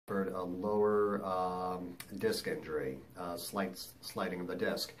a lower disc injury, sliding of the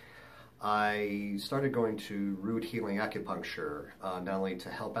disc. I started going to root healing acupuncture, not only to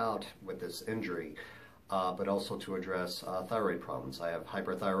help out with this injury, but also to address thyroid problems. I have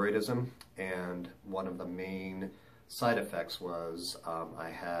hyperthyroidism, and one of the main side effects was I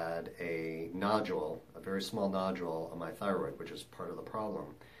had a nodule, a very small nodule on my thyroid, which is part of the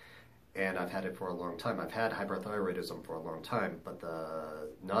problem. And I've had it for a long time. I've had hyperthyroidism for a long time, but the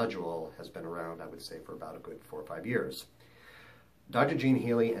nodule has been around, I would say, for about a good 4 or 5 years. Dr. Gene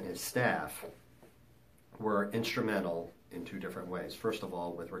Healy and his staff were instrumental in 2 different ways. First of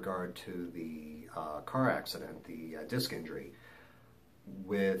all, with regard to the car accident, the disc injury,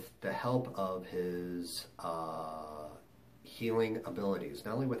 with the help of his healing abilities,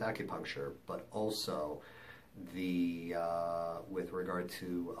 not only with acupuncture, but also with regard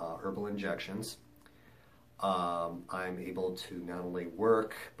to herbal injections. I'm able to not only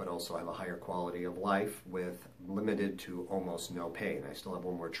work, but also have a higher quality of life with limited to almost no pain. I still have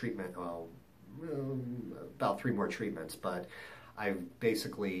one more treatment, about 3 more treatments, but I've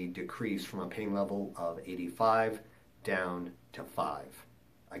basically decreased from a pain level of 85 down to 5.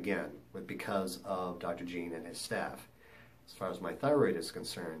 Again, because of Dr. Gene and his staff. As far as my thyroid is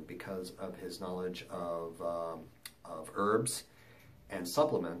concerned, because of his knowledge of herbs and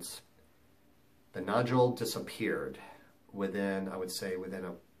supplements, the nodule disappeared within, I would say, within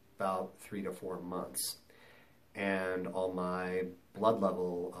about 3 to 4 months. And all my blood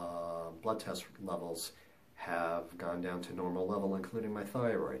test levels have gone down to normal level, including my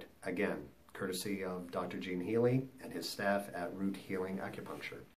thyroid. Again, courtesy of Dr. Gene Healy and his staff at Root Healing Acupuncture.